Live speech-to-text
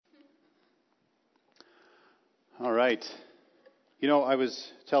All right. You know, I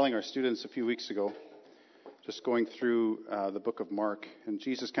was telling our students a few weeks ago, just going through the book of Mark, and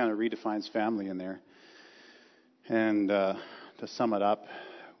Jesus kind of redefines family in there. And to sum it up,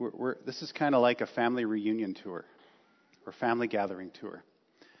 this is kind of like a family reunion tour or family gathering tour.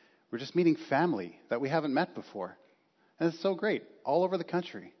 We're just meeting family that we haven't met before. And it's so great, all over the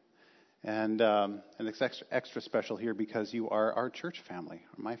country. And it's extra special here because you are our church family,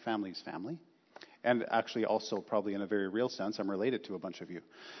 or my family's family. And actually also probably in a very real sense, I'm related to a bunch of you.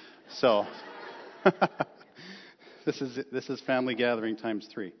 So this is family gathering times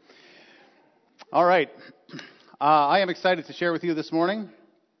 3. All right. I am excited to share with you this morning.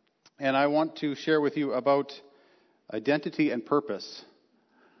 And I want to share with you about identity and purpose.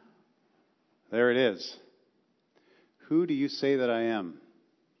 There it is. Who do you say that I am?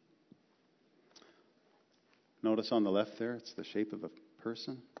 Notice on the left there, it's the shape of a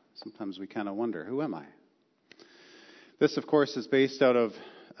person. Sometimes we kind of wonder, who am I? This, of course, is based out of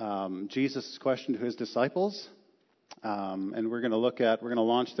Jesus' question to his disciples. And we're going to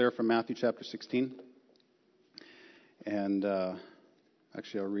launch there from Matthew chapter 16. And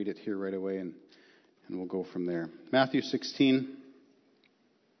actually, I'll read it here right away and we'll go from there. Matthew 16,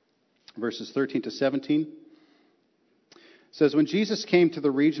 verses 13 to 17. Says, when Jesus came to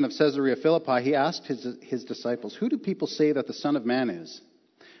the region of Caesarea Philippi, he asked his disciples, who do people say that the Son of Man is?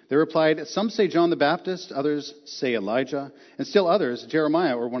 They replied, some say John the Baptist, others say Elijah, and still others,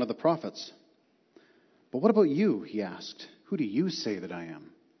 Jeremiah or one of the prophets. But what about you, he asked. Who do you say that I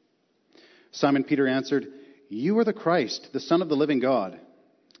am? Simon Peter answered, you are the Christ, the Son of the living God.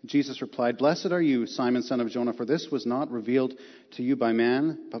 Jesus replied, blessed are you, Simon, son of Jonah, for this was not revealed to you by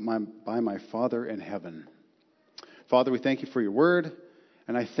man, but by my Father in heaven. Father, we thank you for your word,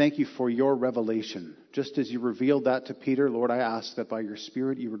 and I thank you for your revelation. Just as you revealed that to Peter, Lord, I ask that by your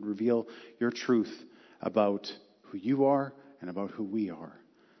Spirit you would reveal your truth about who you are and about who we are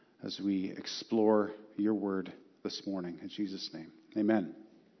as we explore your word this morning. In Jesus' name, amen.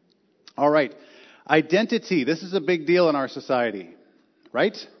 All right, identity. This is a big deal in our society,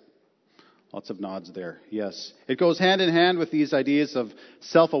 right? Lots of nods there. Yes. It goes hand in hand with these ideas of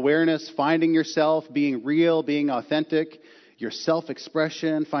self-awareness, finding yourself, being real, being authentic, your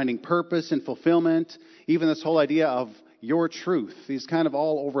self-expression, finding purpose and fulfillment, even this whole idea of your truth. These kind of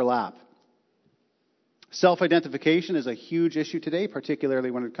all overlap. Self-identification is a huge issue today,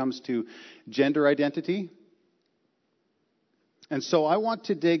 particularly when it comes to gender identity. And so I want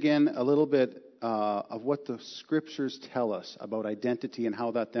to dig in a little bit of what the scriptures tell us about identity and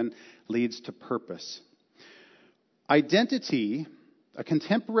how that then leads to purpose. Identity, a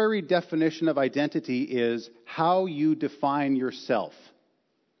contemporary definition of identity is how you define yourself.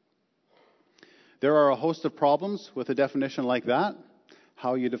 There are a host of problems with a definition like that,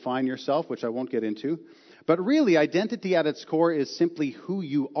 how you define yourself, which I won't get into. But really, identity at its core is simply who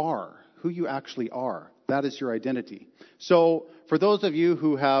you are, who you actually are. That is your identity. So for those of you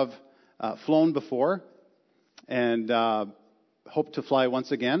who have flown before and hope to fly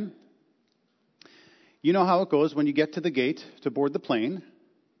once again, you know how it goes when you get to the gate to board the plane.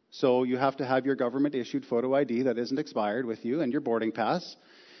 So you have to have your government-issued photo ID that isn't expired with you and your boarding pass.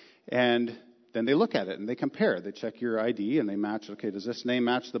 And then they look at it and they compare. They check your ID and they match, okay, does this name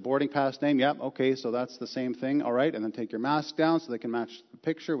match the boarding pass name? Yep, okay, so that's the same thing. All right, and then take your mask down so they can match the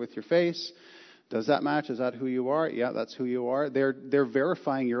picture with your face. Does that match? Is that who you are? Yeah, that's who you are. They're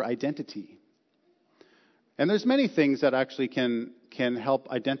verifying your identity. And there's many things that actually can help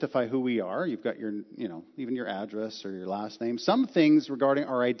identify who we are. You've got your, even your address or your last name. Some things regarding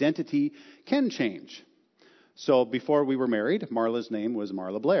our identity can change. So before we were married, Marla's name was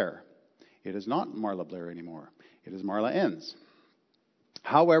Marla Blair. It is not Marla Blair anymore. It is Marla Enns.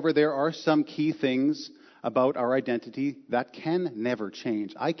 However, there are some key things about our identity that can never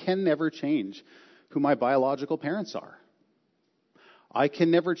change. I can never change who my biological parents are. I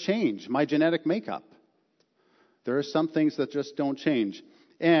can never change my genetic makeup. There are some things that just don't change.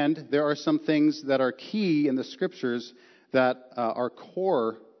 And there are some things that are key in the scriptures that are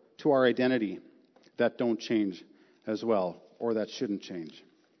core to our identity that don't change as well, or that shouldn't change.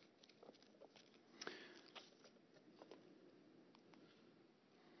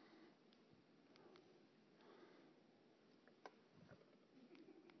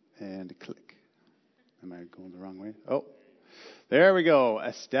 And click. Am I going the wrong way? Oh, there we go.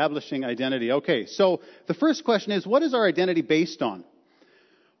 Establishing identity. Okay, so the first question is, what is our identity based on?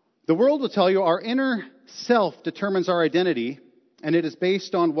 The world will tell you our inner self determines our identity, and it is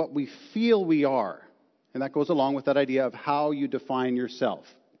based on what we feel we are. And that goes along with that idea of how you define yourself.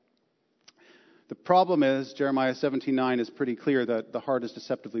 The problem is, Jeremiah 17:9 is pretty clear that the heart is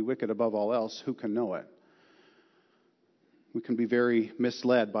deceptively wicked above all else. Who can know it? We can be very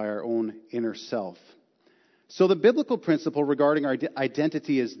misled by our own inner self. So the biblical principle regarding our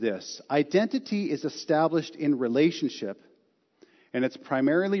identity is this. Identity is established in relationship, and it's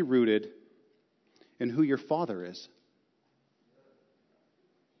primarily rooted in who your father is.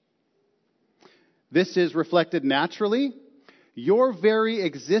 This is reflected naturally. Your very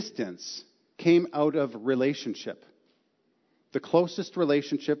existence came out of relationship. The closest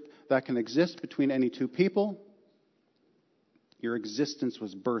relationship that can exist between any two people, your existence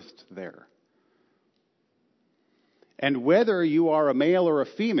was birthed there. And whether you are a male or a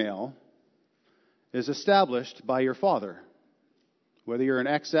female is established by your father. Whether you're an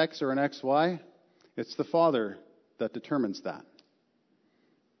XX or an XY, it's the father that determines that.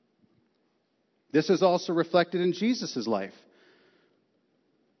 This is also reflected in Jesus' life.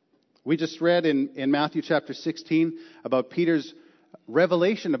 We just read in Matthew chapter 16 about Peter's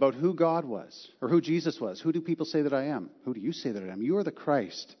revelation about who God was, or who Jesus was. Who do people say that I am? Who do you say that I am? You are the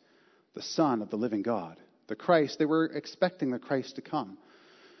Christ, the Son of the living God. The Christ, they were expecting the Christ to come.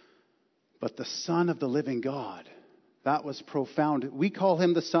 But the Son of the living God, that was profound. We call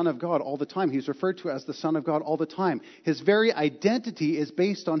him the Son of God all the time. He's referred to as the Son of God all the time. His very identity is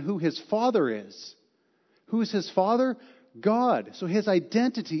based on who his Father is. Who's his Father? God. So his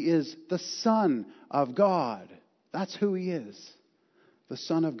identity is the Son of God. That's who he is. The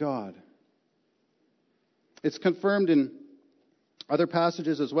Son of God. It's confirmed in other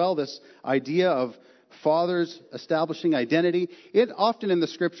passages as well, this idea of fathers establishing identity. It often in the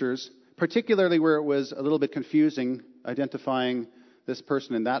scriptures, particularly where it was a little bit confusing identifying this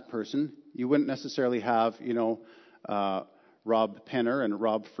person and that person, you wouldn't necessarily have, Rob Penner and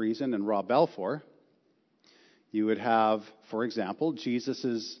Rob Friesen and Rob Balfour. You would have, for example,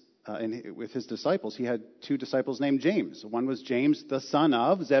 with his disciples, he had two disciples named James. One was James, the son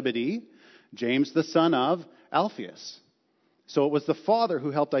of Zebedee, James, the son of Alphaeus. So it was the father who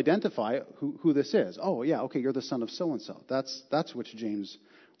helped identify who this is. Oh, yeah, okay, you're the son of so-and-so. That's which James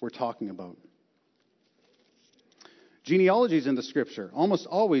we're talking about. Genealogies in the scripture almost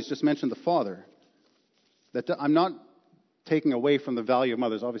always just mention the father. I'm not taking away from the value of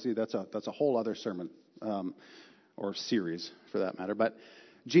mothers. Obviously, that's a whole other sermon or series for that matter. But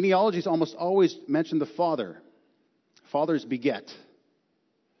genealogies almost always mention the father. Fathers beget,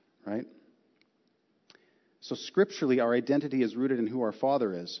 right? So scripturally, our identity is rooted in who our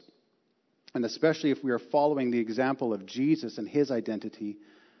Father is. And especially if we are following the example of Jesus and his identity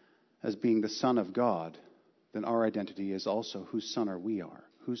as being the Son of God, then our identity is also whose son are we are.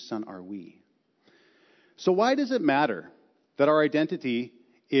 Whose son are we? So why does it matter that our identity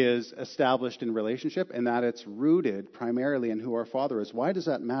is established in relationship and that it's rooted primarily in who our Father is? Why does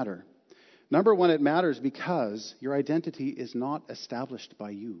that matter? Number one, it matters because your identity is not established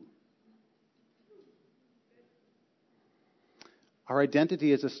by you. Our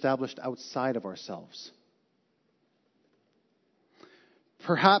identity is established outside of ourselves.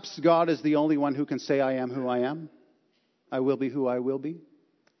 Perhaps God is the only one who can say, I am who I am. I will be who I will be.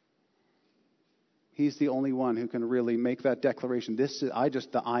 He's the only one who can really make that declaration.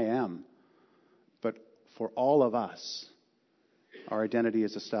 I am. But for all of us, our identity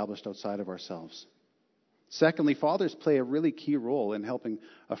is established outside of ourselves. Secondly, fathers play a really key role in helping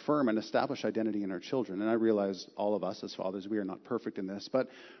affirm and establish identity in our children. And I realize all of us as fathers, we are not perfect in this, but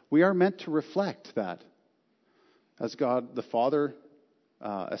we are meant to reflect that. As God, the Father,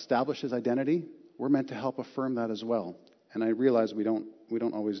 establishes identity, we're meant to help affirm that as well. And I realize we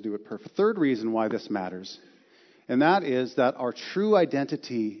don't always do it perfect. Third reason why this matters, and that is that our true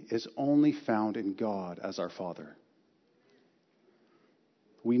identity is only found in God as our Father.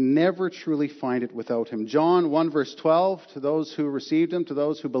 We never truly find it without him. John 1 verse 12, to those who received him, to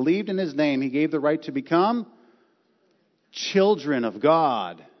those who believed in his name, he gave the right to become children of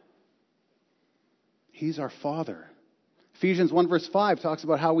God. He's our Father. Ephesians 1 verse 5 talks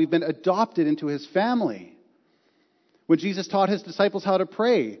about how we've been adopted into his family. When Jesus taught his disciples how to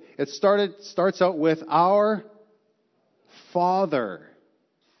pray, it starts out with our Father.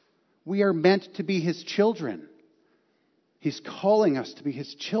 We are meant to be his children. He's calling us to be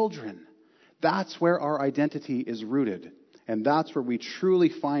his children. That's where our identity is rooted. And that's where we truly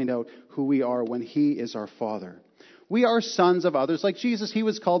find out who we are when he is our Father. We are sons of others. Like Jesus, he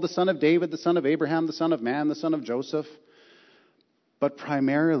was called the son of David, the son of Abraham, the son of man, the son of Joseph. But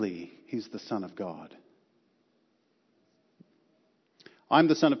primarily, he's the Son of God. I'm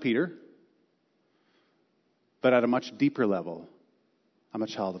the son of Peter. But at a much deeper level, I'm a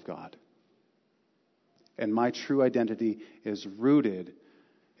child of God. And my true identity is rooted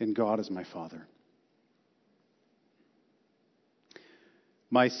in God as my Father.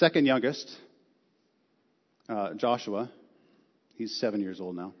 My second youngest, Joshua, He's 7 years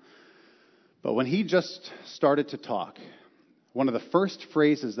old now. But when he just started to talk, one of the first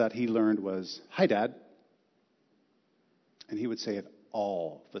phrases that he learned was, "Hi, Dad." And he would say it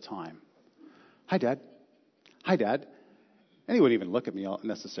all the time. "Hi, Dad. Hi, Dad." And he wouldn't even look at me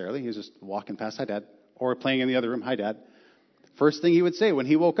necessarily. He was just walking past, "Hi, Dad." Or playing in the other room, "Hi, Dad." First thing he would say when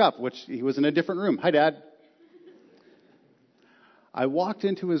he woke up, which he was in a different room, "Hi, Dad." I walked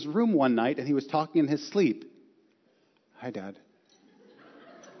into his room one night and he was talking in his sleep. "Hi, Dad."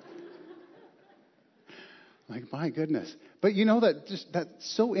 Like, my goodness. But you know, that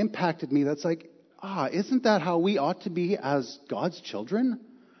so impacted me. That's like, isn't that how we ought to be as God's children?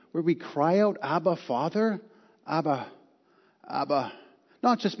 Where we cry out, "Abba, Father, Abba, Abba."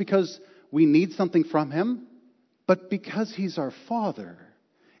 Not just because we need something from him, but because he's our Father.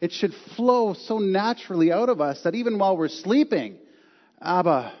 It should flow so naturally out of us that even while we're sleeping,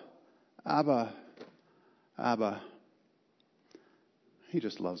 "Abba, Abba, Abba." He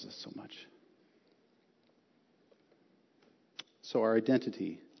just loves us so much. So our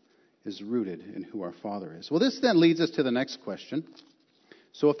identity is rooted in who our Father is. Well, this then leads us to the next question.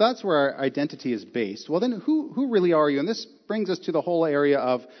 So if that's where our identity is based, well then who really are you? And this brings us to the whole area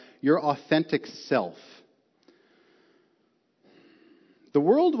of your authentic self. The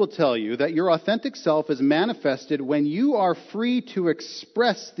world will tell you that your authentic self is manifested when you are free to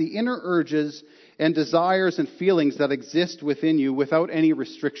express the inner urges and desires and feelings that exist within you without any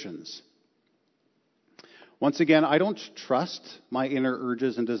restrictions. Once again, I don't trust my inner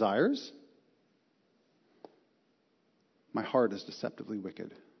urges and desires. My heart is deceptively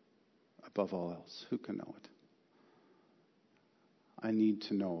wicked above all else. Who can know it? I need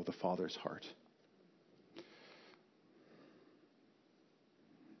to know the Father's heart.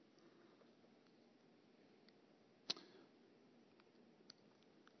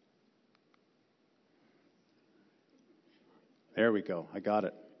 There we go. I got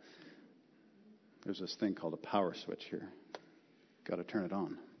it. There's this thing called a power switch here. Got to turn it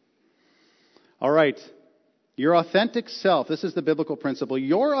on. All right. Your authentic self, this is the biblical principle.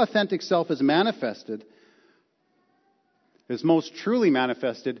 Your authentic self is most truly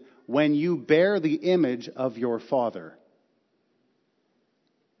manifested when you bear the image of your Father.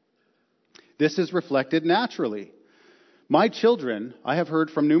 This is reflected naturally. My children, I have heard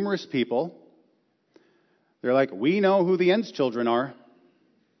from numerous people, they're like, "We know who the Ends children are.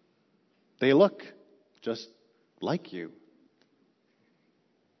 They look just like you."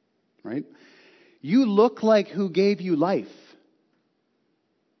 Right? You look like who gave you life.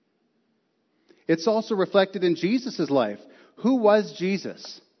 It's also reflected in Jesus' life. Who was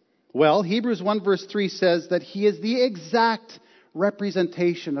Jesus? Well, Hebrews 1 verse 3 says that he is the exact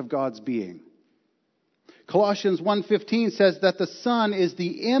representation of God's being. Colossians 1:15 says that the Son is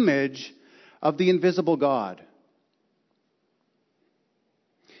the image of the invisible God.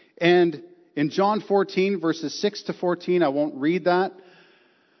 And in John 14 verses 6 to 14, I won't read that,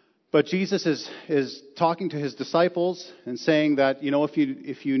 but Jesus is talking to his disciples and saying that,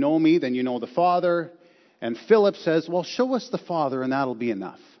 if you know me, then you know the Father. And Philip says, "Well, show us the Father and that'll be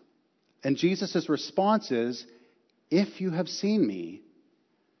enough." And Jesus' response is, "If you have seen me,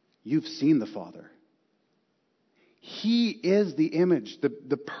 you've seen the Father." He is the image, the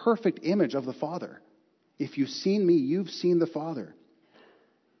perfect image of the Father. If you've seen me, you've seen the Father.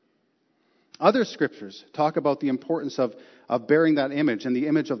 Other scriptures talk about the importance of bearing that image and the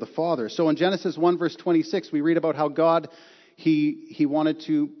image of the Father. So in Genesis 1 verse 26, we read about how God, He wanted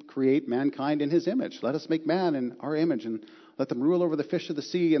to create mankind in his image. Let us make man in our image and let them rule over the fish of the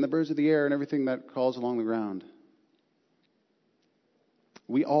sea and the birds of the air and everything that crawls along the ground.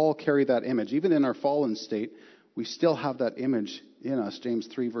 We all carry that image. Even in our fallen state, we still have that image in us. James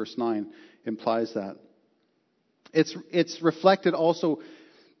 3 verse 9 implies that. It's reflected also.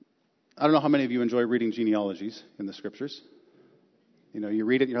 I don't know how many of you enjoy reading genealogies in the scriptures. You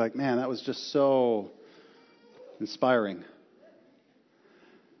read it and you're like, man, that was just so inspiring.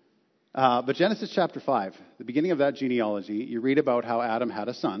 But Genesis chapter 5, the beginning of that genealogy, you read about how Adam had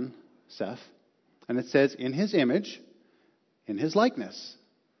a son, Seth, and it says, in his image, in his likeness.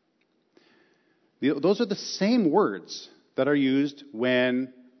 Those are the same words that are used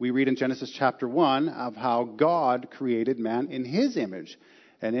when we read in Genesis chapter 1 of how God created man in his image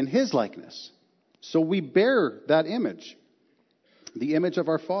and in his likeness. So we bear that image, the image of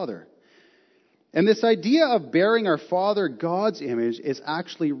our Father. And this idea of bearing our Father, God's image, is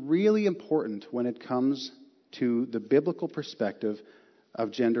actually really important when it comes to the biblical perspective of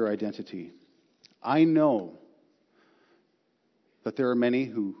gender identity. I know that there are many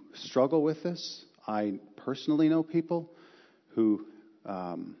who struggle with this. I personally know people who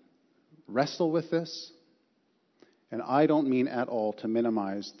wrestle with this. And I don't mean at all to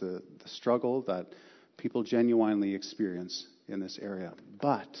minimize the struggle that people genuinely experience in this area.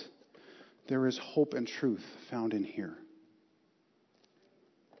 But there is hope and truth found in here.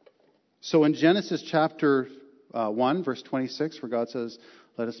 So in Genesis chapter 1, verse 26, where God says,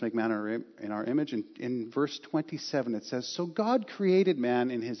 let us make man in our image. And in verse 27, it says, so God created man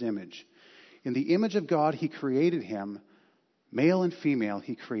in his image. In the image of God, he created him. Male and female,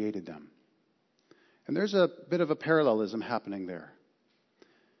 he created them. And there's a bit of a parallelism happening there.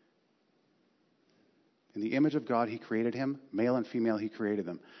 In the image of God, he created him. Male and female, he created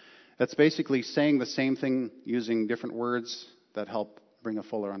them. That's basically saying the same thing using different words that help bring a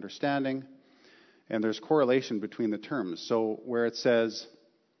fuller understanding. And there's correlation between the terms. So where it says,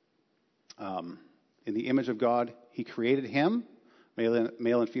 in the image of God, he created him.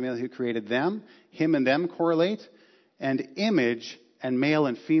 Male and female, he created them. Him and them correlate. And image and male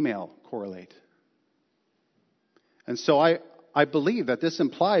and female correlate. And so I believe that this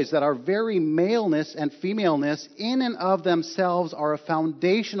implies that our very maleness and femaleness in and of themselves are a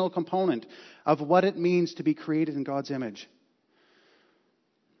foundational component of what it means to be created in God's image.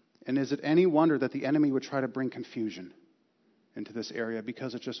 And is it any wonder that the enemy would try to bring confusion into this area,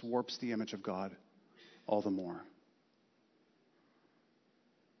 because it just warps the image of God all the more?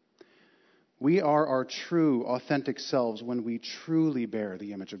 We are our true, authentic selves when we truly bear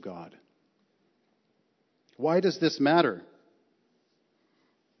the image of God. Why does this matter?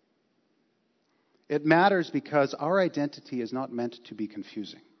 It matters because our identity is not meant to be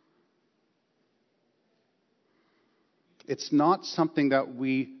confusing. It's not something that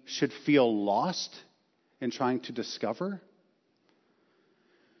we should feel lost in trying to discover.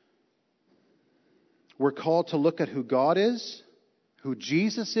 We're called to look at who God is, who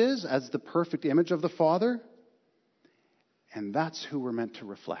Jesus is as the perfect image of the Father, and that's who we're meant to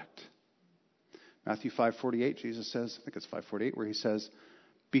reflect. Matthew 5:48, Jesus says, I think it's 5:48, where he says,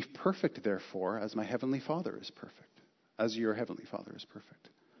 be perfect, therefore, as my heavenly Father is perfect, as your heavenly Father is perfect.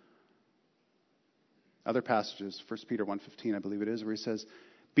 Other passages, 1 Peter 1:15, I believe it is, where he says,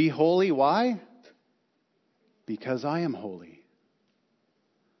 be holy, why? Because I am holy.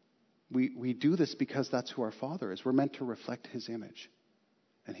 We do this because that's who our Father is. We're meant to reflect his image.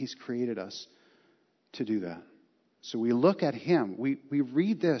 And he's created us to do that. So we look at him. We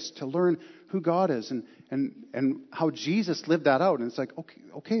read this to learn who God is and how Jesus lived that out. And it's like,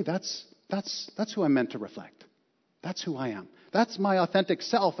 okay, that's who I'm meant to reflect. That's who I am. That's my authentic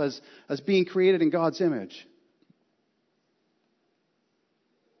self as being created in God's image.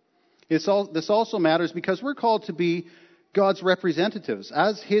 This also matters because we're called to be God's representatives.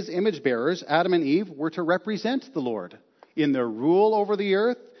 As his image bearers, Adam and Eve were to represent the Lord in their rule over the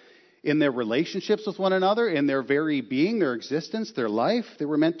earth, in their relationships with one another, in their very being, their existence, their life. They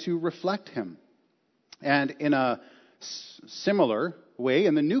were meant to reflect him. And in a similar way,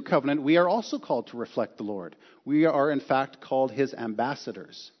 in the new covenant, we are also called to reflect the Lord. We are, in fact, called his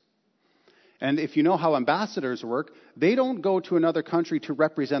ambassadors. And if you know how ambassadors work, they don't go to another country to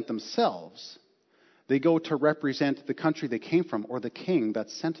represent themselves. They go to represent the country they came from or the king that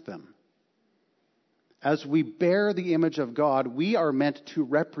sent them. As we bear the image of God, we are meant to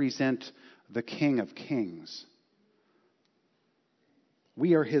represent the King of Kings.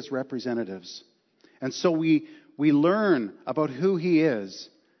 We are his representatives. And so we learn about who he is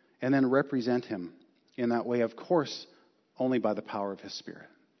and then represent him in that way, of course, only by the power of his Spirit.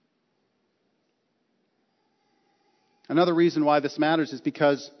 Another reason why this matters is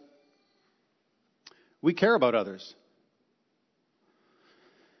because we care about others.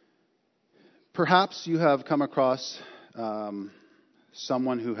 Perhaps you have come across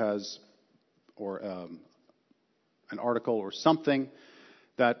someone who has, or an article or something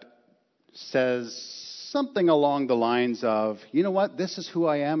that says something along the lines of, you know what, this is who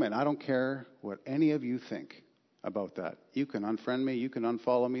I am and I don't care what any of you think about that. You can unfriend me, you can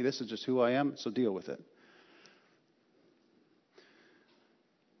unfollow me, this is just who I am, so deal with it.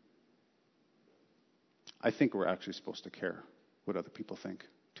 I think we're actually supposed to care what other people think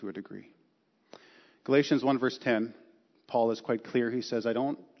to a degree. Galatians 1 verse 10, Paul is quite clear. He says, I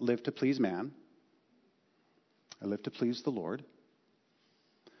don't live to please man. I live to please the Lord.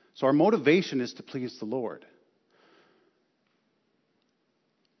 So our motivation is to please the Lord.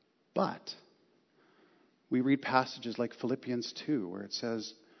 But we read passages like Philippians 2, where it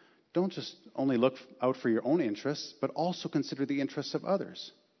says, don't just only look out for your own interests, but also consider the interests of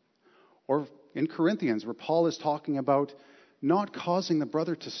others. Or in Corinthians, where Paul is talking about not causing the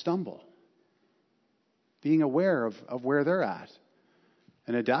brother to stumble, being aware of where they're at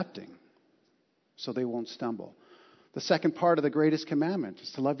and adapting so they won't stumble. The second part of the greatest commandment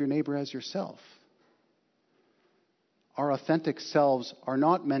is to love your neighbor as yourself. our authentic selves are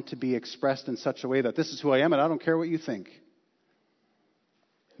not meant to be expressed in such a way that this is who I am and I don't care what you think.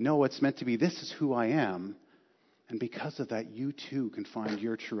 No, it's meant to be, this is who I am, and because of that, you too can find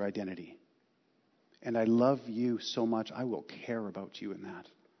your true identity. And I love you so much, I will care about you in that.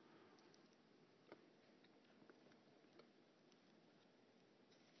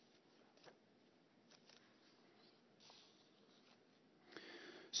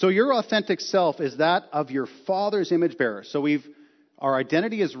 So your authentic self is that of your Father's image bearer. So our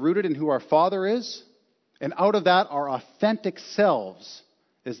identity is rooted in who our Father is, and out of that, our authentic selves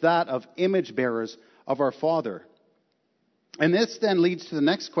is that of image bearers of our Father. And this then leads to the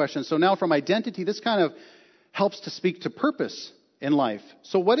next question. So now from identity, this kind of helps to speak to purpose in life.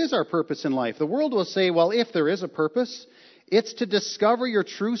 So what is our purpose in life? The world will say, well, if there is a purpose, it's to discover your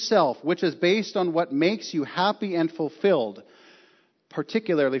true self, which is based on what makes you happy and fulfilled,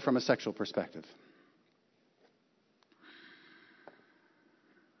 particularly from a sexual perspective.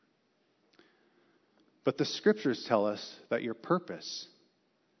 But the scriptures tell us that your purpose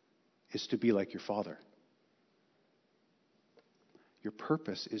is to be like your Father. Your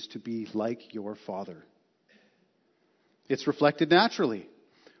purpose is to be like your Father. It's reflected naturally.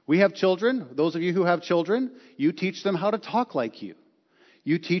 We have children. Those of you who have children, you teach them how to talk like you.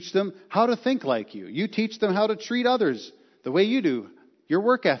 You teach them how to think like you. You teach them how to treat others the way you do, your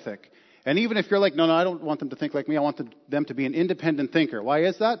work ethic. And even if you're like, no, I don't want them to think like me. I want them to be an independent thinker. Why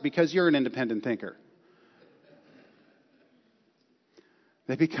is that? Because you're an independent thinker.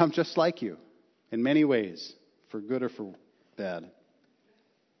 They become just like you in many ways, for good or for bad.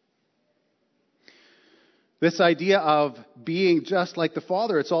 This idea of being just like the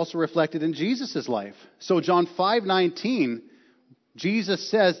Father, it's also reflected in Jesus' life. So John 5:19, Jesus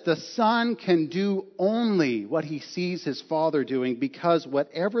says, the Son can do only what he sees his Father doing, because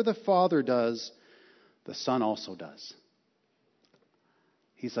whatever the Father does, the Son also does.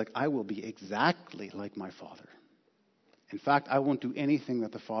 He's like, I will be exactly like my Father. In fact, I won't do anything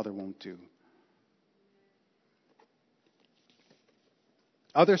that the Father won't do.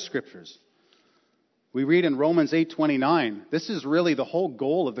 Other scriptures. We read in Romans 8:29, this is really the whole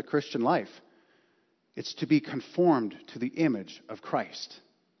goal of the Christian life. It's to be conformed to the image of Christ.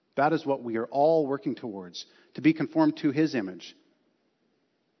 That is what we are all working towards, to be conformed to his image.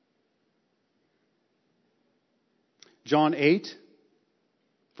 John 8,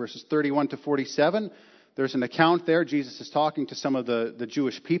 verses 31 to 47, there's an account there. Jesus is talking to some of the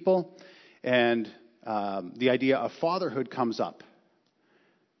Jewish people, and the idea of fatherhood comes up.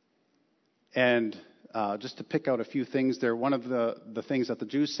 And just to pick out a few things there, one of the things that the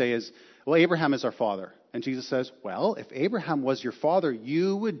Jews say is, well, Abraham is our father. And Jesus says, well, if Abraham was your father,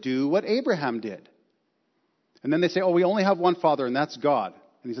 you would do what Abraham did. And then they say, oh, we only have one father, and that's God.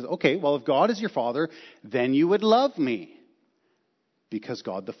 And he says, okay, well, if God is your father, then you would love me, because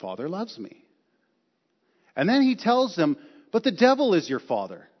God the Father loves me. And then he tells them, but the devil is your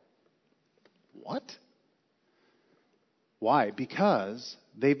father. What? Why? Because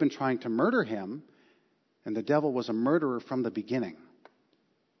they've been trying to murder him, and the devil was a murderer from the beginning.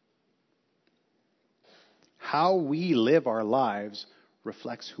 How we live our lives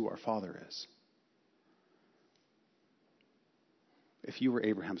reflects who our Father is. If you were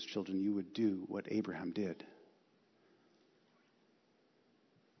Abraham's children, you would do what Abraham did.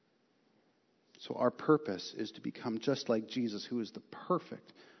 So our purpose is to become just like Jesus, who is the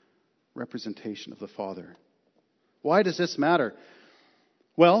perfect representation of the Father. Why does this matter?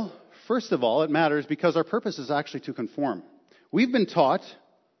 Well, first of all, it matters because our purpose is actually to conform. We've been taught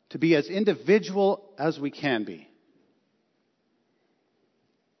to be as individual as we can be.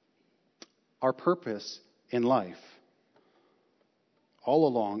 Our purpose in life, all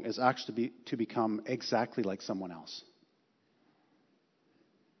along, is actually to become exactly like someone else.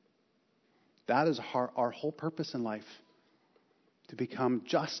 That is our whole purpose in life, to become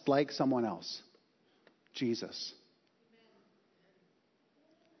just like someone else, Jesus.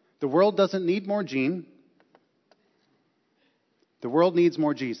 The world doesn't need more Gene. The world needs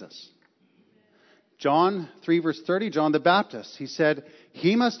more Jesus. John 3 verse 30, John the Baptist, he said,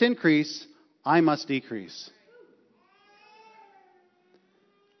 he must increase, I must decrease.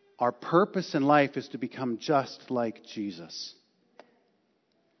 Our purpose in life is to become just like Jesus.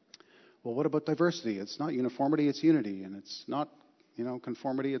 Well, what about diversity? It's not uniformity, it's unity. And it's not,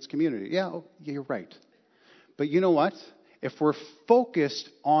 conformity, it's community. Yeah, you're right. But you know what? If we're focused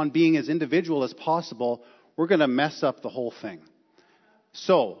on being as individual as possible, we're going to mess up the whole thing.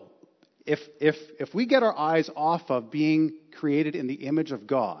 So, if we get our eyes off of being created in the image of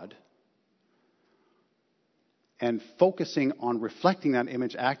God, and focusing on reflecting that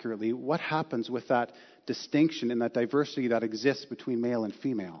image accurately, what happens with that distinction and that diversity that exists between male and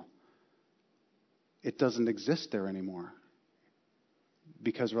female? It doesn't exist there anymore.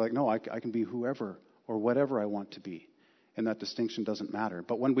 Because we're like, no, I can be whoever or whatever I want to be. And that distinction doesn't matter.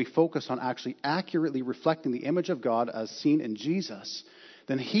 But when we focus on actually accurately reflecting the image of God as seen in Jesus,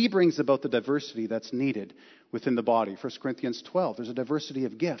 then he brings about the diversity that's needed within the body. 1 Corinthians 12, there's a diversity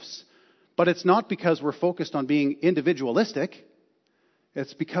of gifts. But it's not because we're focused on being individualistic.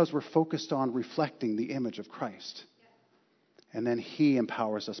 It's because we're focused on reflecting the image of Christ. And then he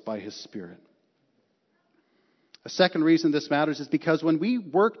empowers us by his Spirit. A second reason this matters is because when we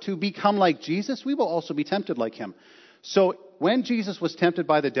work to become like Jesus, we will also be tempted like him. So when Jesus was tempted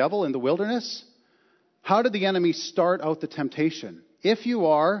by the devil in the wilderness, how did the enemy start out the temptation? If you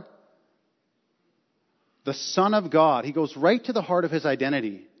are the Son of God, he goes right to the heart of his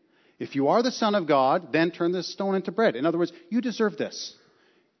identity. If you are the Son of God, then turn this stone into bread. In other words, you deserve this.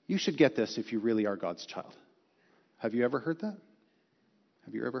 You should get this if you really are God's child. Have you ever heard that?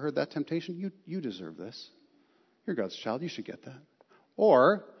 Have you ever heard that temptation? You deserve this. You're God's child. You should get that.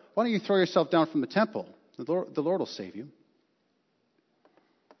 Or, why don't you throw yourself down from the temple? The Lord will save you.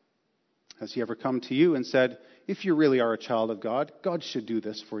 Has he ever come to you and said, if you really are a child of God, God should do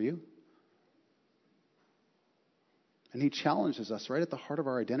this for you? And he challenges us right at the heart of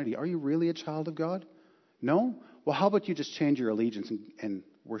our identity. Are you really a child of God? No? Well, how about you just change your allegiance and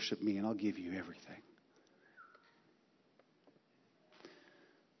worship me, and I'll give you everything.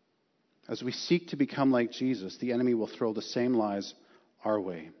 As we seek to become like Jesus, the enemy will throw the same lies our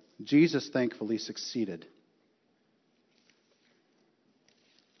way. Jesus thankfully succeeded.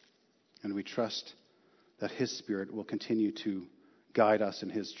 And we trust that his Spirit will continue to guide us in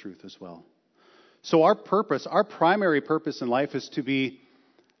his truth as well. So our purpose, our primary purpose in life is to be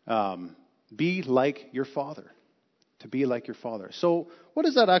like your Father. To be like your Father. So what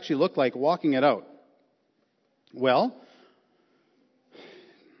does that actually look like, walking it out? Well,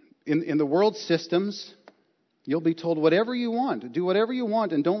 in the world systems, you'll be told whatever you want, do whatever you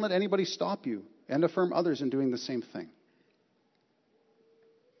want, and don't let anybody stop you, and affirm others in doing the same thing.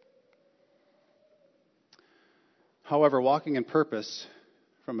 However, walking in purpose,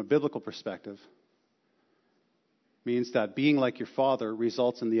 from a biblical perspective, means that being like your Father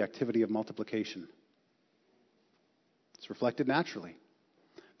results in the activity of multiplication. It's reflected naturally.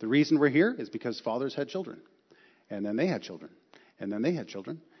 The reason we're here is because fathers had children, and then they had children, and then they had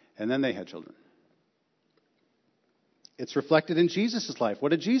children, and then they had children. It's reflected in Jesus' life. What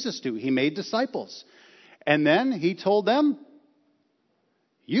did Jesus do? He made disciples. And then he told them,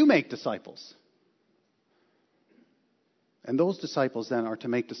 you make disciples. And those disciples then are to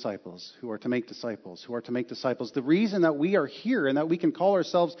make disciples, who are to make disciples, who are to make disciples. The reason that we are here and that we can call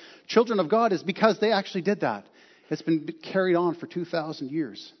ourselves children of God is because they actually did that. It's been carried on for 2,000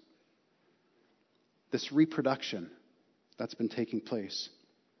 years. This reproduction that's been taking place.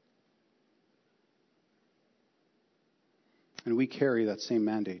 And we carry that same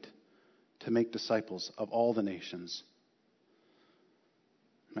mandate to make disciples of all the nations.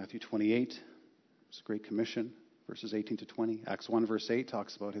 Matthew 28 is a great commission, verses 18 to 20. Acts 1 verse 8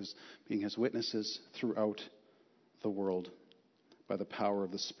 talks about being his witnesses throughout the world by the power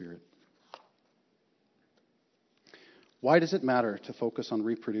of the Spirit. Why does it matter to focus on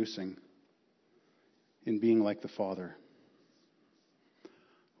reproducing in being like the Father?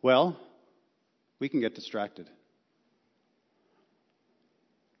 Well, we can get distracted.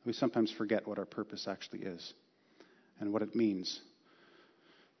 We sometimes forget what our purpose actually is and what it means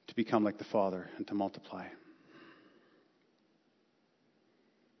to become like the Father and to multiply.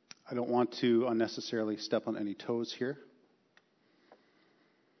 I don't want to unnecessarily step on any toes here,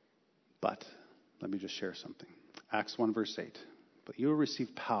 but let me just share something. Acts 1 verse 8. But you will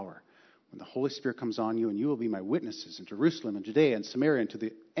receive power when the Holy Spirit comes on you, and you will be my witnesses in Jerusalem and Judea and Samaria and to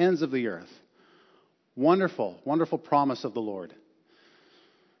the ends of the earth. Wonderful, wonderful promise of the Lord.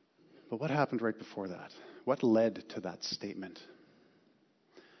 But what happened right before that? What led to that statement?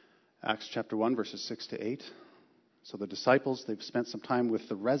 Acts chapter 1 verses 6 to 8. So the disciples, they've spent some time with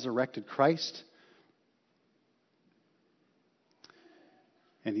the resurrected Christ.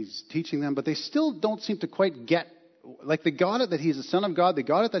 And he's teaching them, but they still don't seem to quite get, like they got it that he's the Son of God, they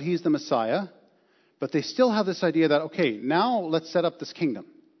got it that he's the Messiah, but they still have this idea that, okay, now let's set up this kingdom.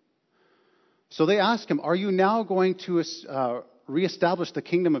 So they ask him, are you now going to reestablish the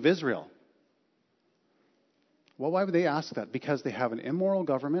kingdom of Israel? Well, why would they ask that? Because they have an immoral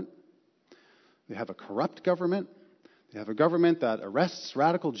government, they have a corrupt government, they have a government that arrests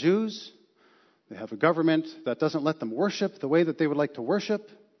radical Jews, they have a government that doesn't let them worship the way that they would like to worship.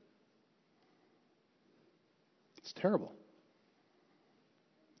 It's terrible.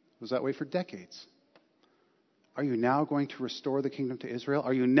 It was that way for decades. Are you now going to restore the kingdom to Israel?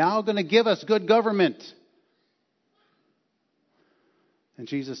 Are you now going to give us good government? And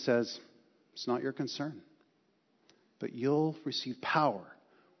Jesus says, it's not your concern. But you'll receive power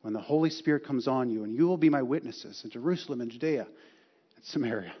when the Holy Spirit comes on you, and you will be my witnesses in Jerusalem and Judea and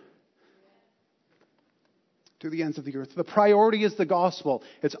Samaria, to the ends of the earth. The priority is the gospel.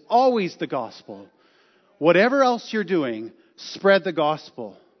 It's always the gospel. Whatever else you're doing, spread the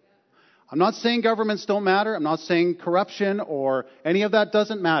gospel. I'm not saying governments don't matter. I'm not saying corruption or any of that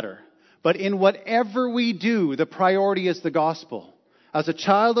doesn't matter. But in whatever we do, the priority is the gospel. As a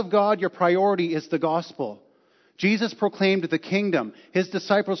child of God, your priority is the gospel. Jesus proclaimed the kingdom. His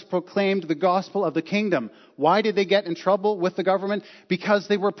disciples proclaimed the gospel of the kingdom. Why did they get in trouble with the government? Because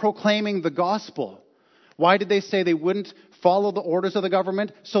they were proclaiming the gospel. Why did they say they wouldn't follow the orders of the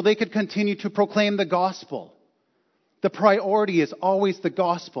government? So they could continue to proclaim the gospel. The priority is always the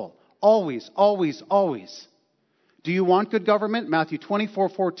gospel. Always, always, always. Do you want good government? Matthew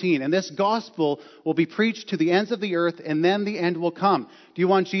 24:14. And this gospel will be preached to the ends of the earth, and then the end will come. Do you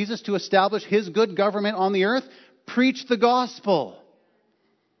want Jesus to establish his good government on the earth? Preach the gospel.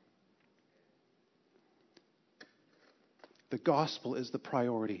 The gospel is the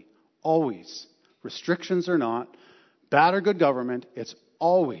priority. Always. Restrictions or not, bad or good government, it's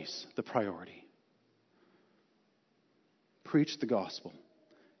always the priority. Preach the gospel.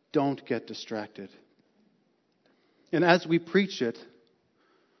 Don't get distracted. And as we preach it,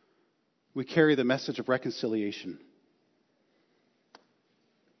 we carry the message of reconciliation.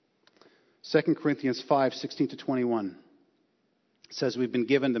 2 Corinthians 5:16-21 says we've been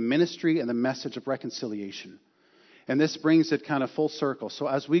given the ministry and the message of reconciliation. And this brings it kind of full circle. So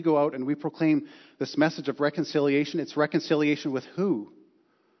as we go out and we proclaim this message of reconciliation, it's reconciliation with who?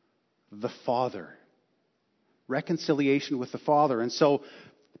 The Father. Reconciliation with the Father. And so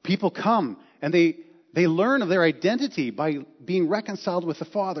people come and they learn of their identity by being reconciled with the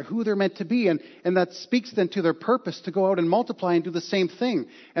Father, who they're meant to be. And that speaks then to their purpose to go out and multiply and do the same thing.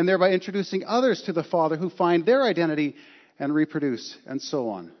 And thereby introducing others to the Father who find their identity and reproduce, and so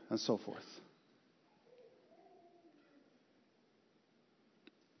on and so forth.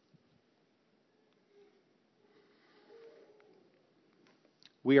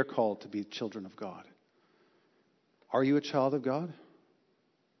 We are called to be children of God. Are you a child of God?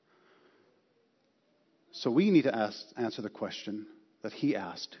 So we need to answer the question that he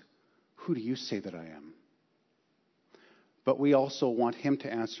asked, who do you say that I am? But we also want him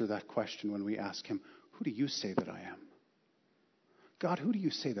to answer that question when we ask him, who do you say that I am? God, who do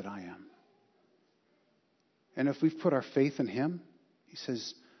you say that I am? And if we've put our faith in him, he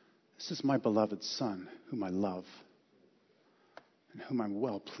says, this is my beloved Son, whom I love, and whom I'm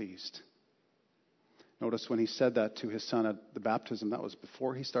well pleased. Notice when he said that to his son at the baptism, that was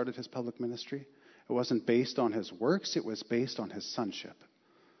before he started his public ministry. It wasn't based on his works, it was based on his sonship.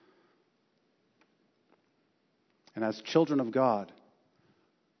 And as children of God,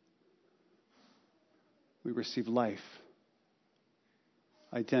 we receive life,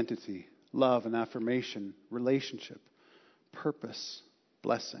 identity, love and affirmation, relationship, purpose,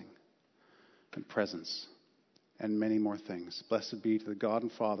 blessing, and presence, and many more things. Blessed be to the God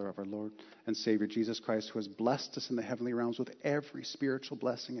and Father of our Lord and Savior Jesus Christ, who has blessed us in the heavenly realms with every spiritual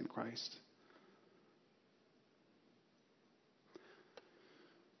blessing in Christ.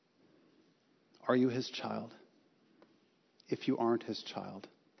 Are you his child? If you aren't his child,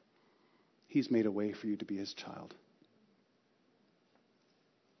 he's made a way for you to be his child.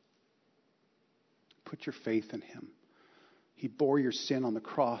 Put your faith in him. He bore your sin on the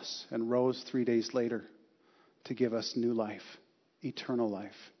cross and rose 3 days later to give us new life, eternal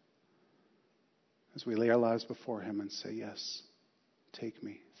life. As we lay our lives before him and say, yes, take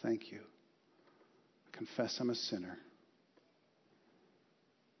me, thank you. I confess I'm a sinner.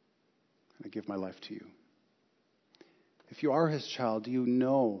 And I give my life to you. If you are his child, do you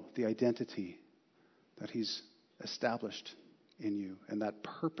know the identity that he's established in you and that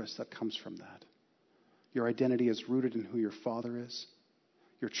purpose that comes from that? Your identity is rooted in who your Father is.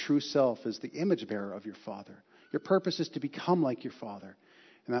 Your true self is the image bearer of your Father. Your purpose is to become like your Father,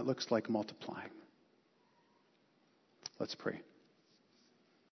 and that looks like multiplying. Let's pray.